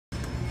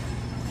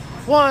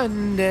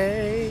One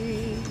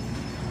day,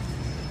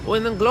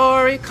 when the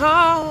glory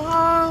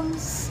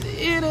comes,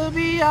 it'll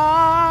be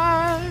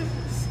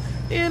ours,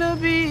 it'll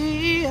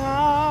be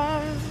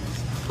ours.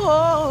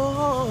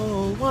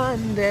 Oh,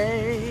 one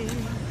day,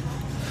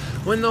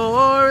 when the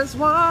war is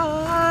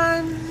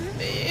won,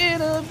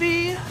 it'll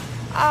be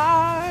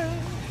ours,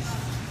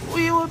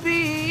 we will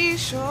be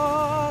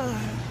sure.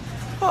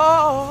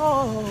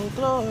 Oh,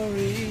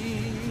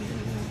 glory,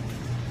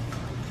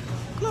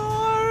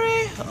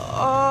 glory,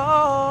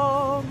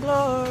 oh,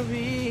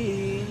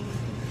 glory,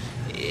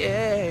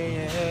 yeah.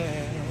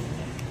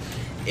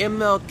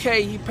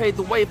 MLK, he paved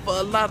the way for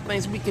a lot of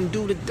things we can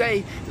do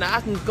today. Now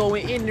I can go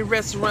in any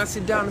restaurant,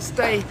 sit down and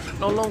stay.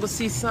 No longer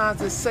see signs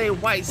that say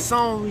whites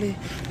only.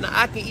 Now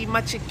I can eat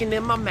my chicken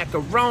and my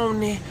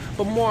macaroni.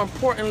 But more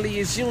importantly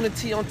is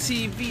unity on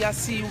TV. I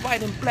see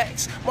white and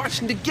blacks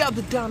marching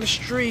together down the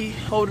street,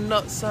 holding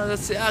up signs that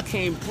say I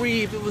can't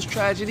breathe. It was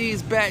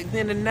tragedies back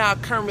then and now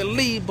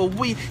currently, but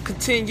we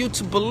continue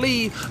to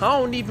believe. I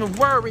don't even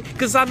worry,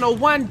 cause I know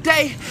one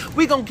day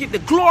we gonna get the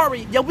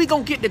glory. Yeah, we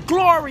gonna get the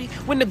glory.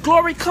 When the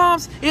glory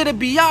comes, it'll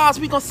be ours.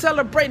 We gonna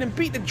celebrate and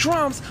beat the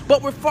drums,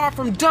 but we're far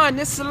from done.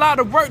 It's a lot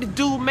of work to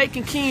do,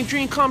 making King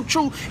dream come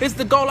true. It's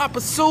the goal I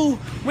pursue.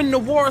 When the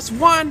war is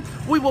won,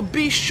 we will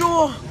be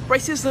sure.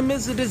 Racism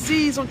is a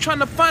disease, I'm trying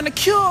to find a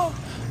cure.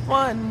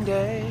 One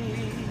day,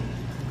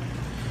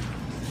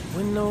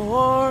 when the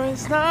war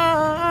is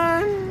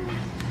done,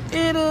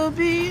 it'll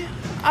be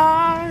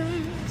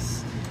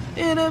ours,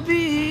 it'll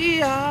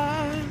be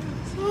ours.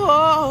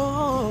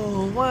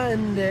 Oh,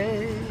 one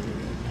day,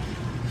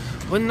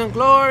 when the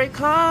glory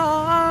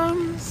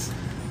comes,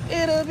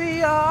 it'll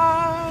be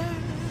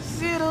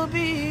ours, it'll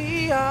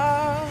be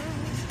ours.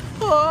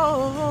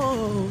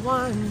 Oh,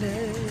 one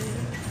day,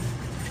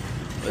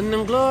 when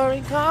the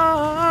glory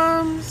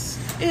comes,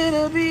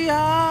 it'll be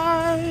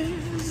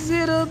ours,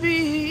 it'll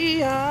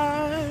be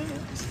ours.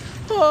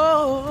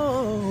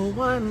 Oh,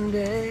 one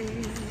day,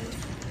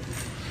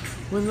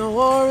 when the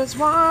war is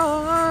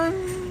won,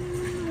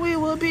 we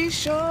will be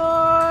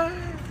sure,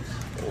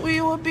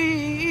 we will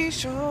be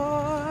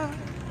sure.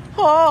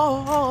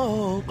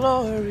 Oh,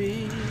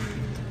 glory,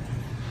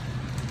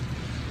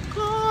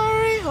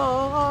 glory,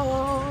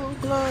 oh,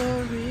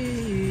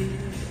 glory,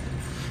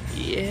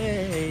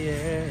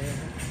 yeah.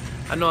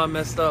 I know I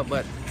messed up,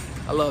 but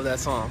I love that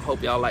song.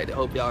 Hope y'all liked it.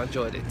 Hope y'all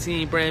enjoyed it.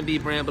 Team Bran, be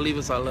Bran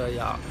believers. I love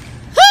y'all.